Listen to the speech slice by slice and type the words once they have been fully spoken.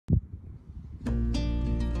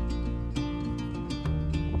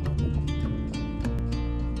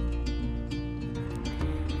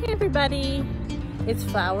everybody, it's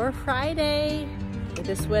Flower Friday.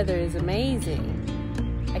 This weather is amazing.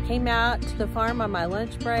 I came out to the farm on my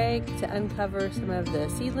lunch break to uncover some of the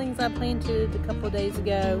seedlings I planted a couple days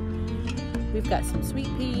ago. We've got some sweet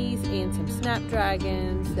peas and some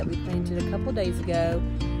snapdragons that we planted a couple days ago,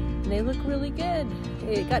 and they look really good.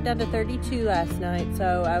 It got down to 32 last night,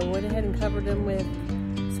 so I went ahead and covered them with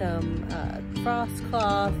some frost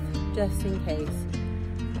cloth just in case.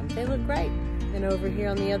 They look great. And over here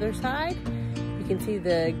on the other side, you can see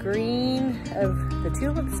the green of the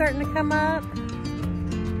tulips starting to come up.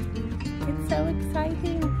 It's so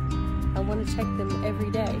exciting. I want to check them every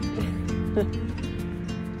day.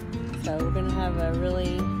 So we're going to have a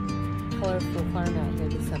really colorful farm out here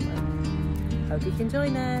this summer. Hope you can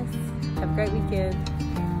join us. Have a great weekend.